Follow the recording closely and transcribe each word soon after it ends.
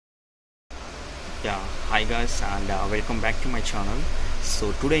Yeah, hi guys, and welcome back to my channel.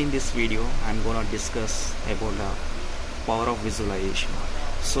 So today in this video I'm gonna discuss about the power of visualization.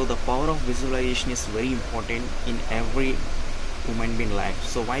 So the power of visualization is very important in every human being life.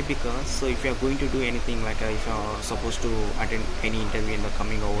 So why? Because if you are going to do anything, like if you are supposed to attend any interview in the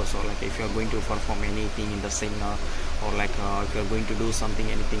coming hours, or like if you are going to perform anything in the seminar, or like if you are going to do something,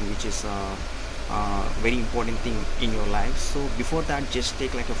 anything which is very important thing in your life. So before that, just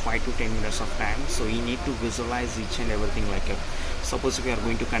take like a 5 to 10 minutes of time. So you need to visualize each and everything, like suppose if you are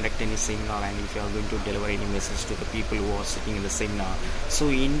going to conduct any seminar, and if you are going to deliver any message to the people who are sitting in the seminar, so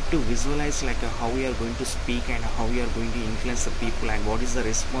you need to visualize like how you are going to speak, and how you are going to influence the people, and what is the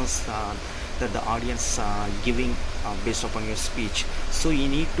response that the audience giving based upon your speech. So you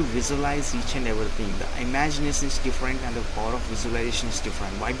need to visualize each and everything. The imagination is different and the power of visualization is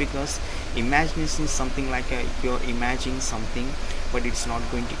different. Why? Because imagination is something like you're imagining something, but it's not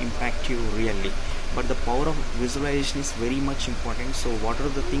going to impact you really. But the power of visualization is very much important. So what are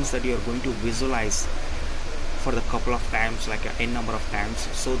the things that you are going to visualize for the couple of times, like n number of times,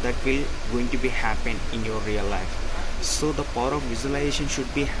 so that will going to be happen in your real life. So the power of visualization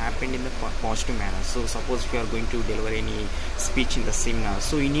should be happened in the positive manner. So suppose if you are going to deliver any speech in the seminar,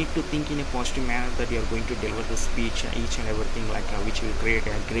 so you need to think in a positive manner that you are going to deliver the speech, each and everything, like which will create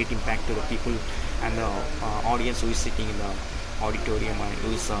a great impact to the people and the audience who is sitting in the auditorium and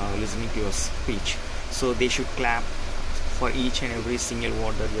who is listening to your speech. So they should clap for each and every single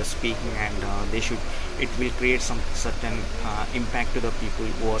word that you are speaking, and it will create some certain impact to the people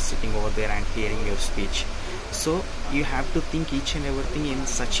who are sitting over there and hearing your speech. So you have to think each and everything in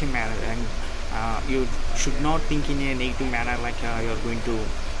such a manner, and you should not think in a negative manner, like you're going to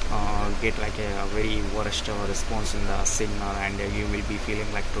get like a very worst response in the seminar, and you will be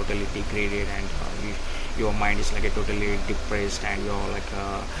feeling like totally degraded, and your mind is like a totally depressed, and you're like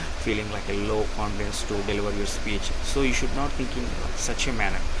feeling like a low confidence to deliver your speech. So you should not think in such a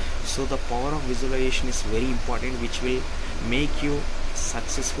manner. So the power of visualization is very important, which will make you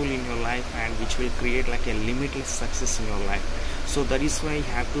successful in your life, and which will create like a limitless success in your life. So that is why you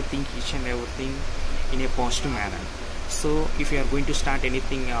have to think each and everything in a positive manner. So if you are going to start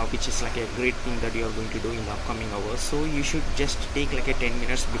anything which is like a great thing that you are going to do in the upcoming hours, so you should just take like a 10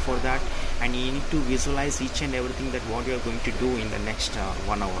 minutes before that, and you need to visualize each and everything that what you are going to do in the next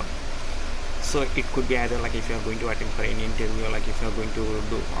 1 hour. So it could be either like if you are going to attend for any interview, or like if you are going to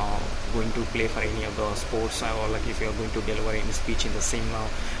do going to play for any of the sports, or like if you are going to deliver any speech in the seminar,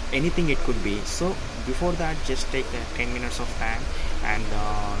 anything it could be. So before that, just take 10 minutes of time, and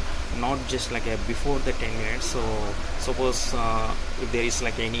not just like before the 10 minutes. So suppose if there is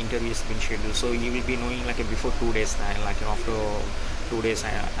like any interview has been scheduled, so you will be knowing like before 2 days time, like after 2 days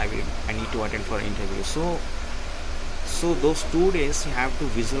I need to attend for an interview. So those 2 days you have to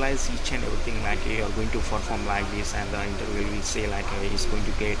visualize each and everything, like you are going to perform like this, and the interview will say like is going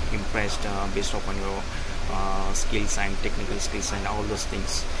to get impressed based upon your skills and technical skills and all those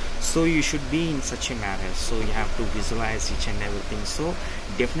things. So you should be in such a manner. So you have to visualize each and everything. So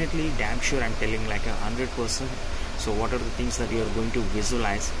definitely, damn sure, I'm telling like 100%. So what are the things that you are going to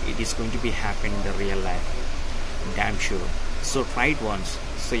visualize? It is going to be happen in the real life, damn sure. So try it once.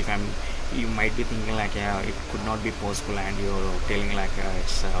 So if you might be thinking like it could not be possible, and you're telling like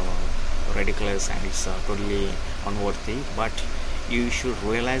it's ridiculous and it's totally unworthy, but you should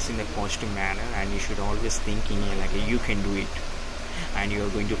realize in a positive manner, and you should always think in like you can do it, and you are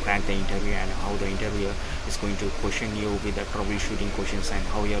going to crack the interview, and how the interviewer is going to question you with the troubleshooting questions, and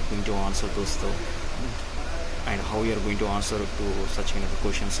how you are going to answer those and how you are going to answer to such kind of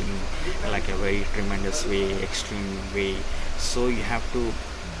questions in like a very tremendous way, extreme way. So you have to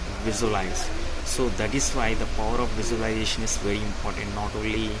visualize. So that is why the power of visualization is very important, not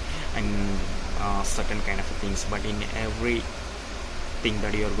only in certain kind of things, but in every thing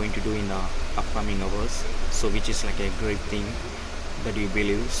that you are going to do in the upcoming hours, so which is like a great thing that you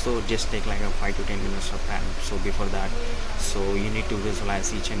believe. So just take like a 5 to 10 minutes of time. So before that, so you need to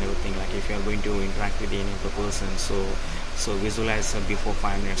visualize each and everything, like if you are going to interact with any of the person, so visualize before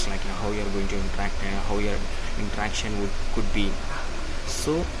 5 minutes, like how you are going to interact and how your interaction could be.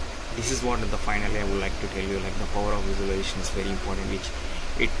 So this is what finally I would like to tell you, like the power of visualization is very important, which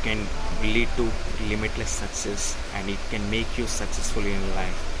it can lead to limitless success, and it can make you successful in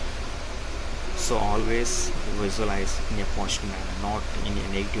life. So always visualize in a positive manner, not in a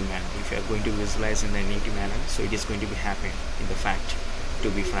negative manner. If you are going to visualize in a negative manner, so it is going to be happen in the fact, to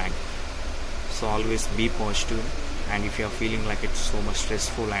be frank. So always be positive, and if you are feeling like it's so much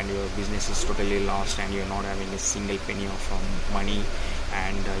stressful and your business is totally lost, and you're not having a single penny of money,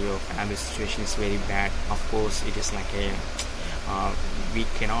 and your family situation is very bad, of course it is like a we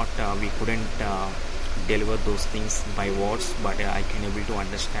couldn't deliver those things by words, but I can able to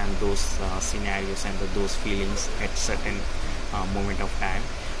understand those scenarios and those feelings at certain moment of time.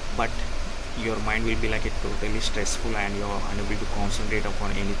 But your mind will be like a totally stressful, and you're unable to concentrate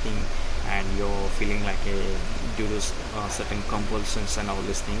upon anything, and you're feeling like a due to certain compulsions and all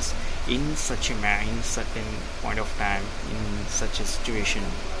these things. In certain point of time, in such a situation,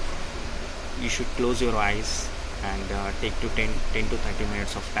 you should close your eyes and take to 10 to 30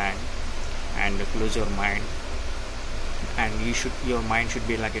 minutes of time, and close your mind, and your mind should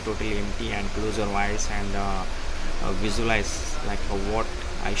be like a totally empty, and close your eyes and visualize like what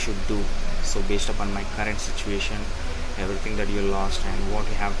I should do. So based upon my current situation, everything that you lost and what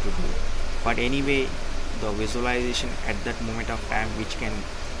you have to do. But anyway, the visualization at that moment of time, which can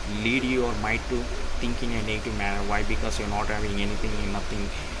lead your mind to think in a negative manner. Why? Because you're not having anything, nothing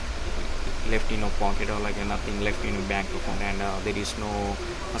left in your pocket, or like nothing left in your bank account, and there is no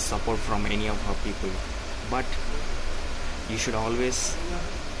support from any of our people. But you should always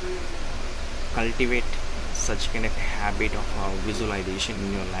cultivate such kind of habit of visualization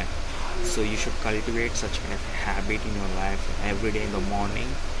in your life. So you should cultivate such kind of habit in your life every day in the morning.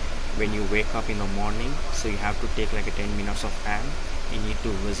 When you wake up in the morning, so you have to take like a 10 minutes of time. You need to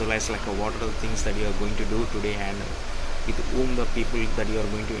visualize like what are the things that you are going to do today, and with whom the people that you are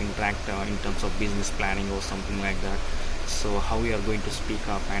going to interact in terms of business planning or something like that. So how you are going to speak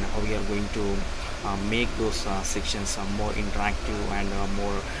up, and how you are going to make those sections more interactive and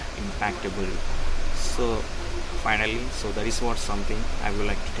more impactable. So finally, so that is what something I would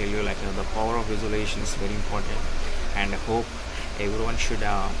like to tell you, like the power of visualization is very important, and I hope everyone should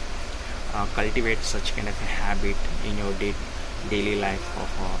cultivate such kind of a habit in your daily life of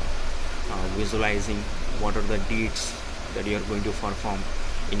visualizing what are the deeds that you are going to perform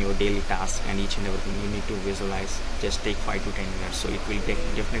in your daily task, and each and everything you need to visualize. Just take 5 to 10 minutes, so it will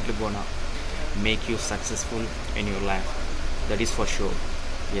definitely gonna make you successful in your life. That is for sure.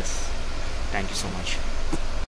 Yes, thank you so much.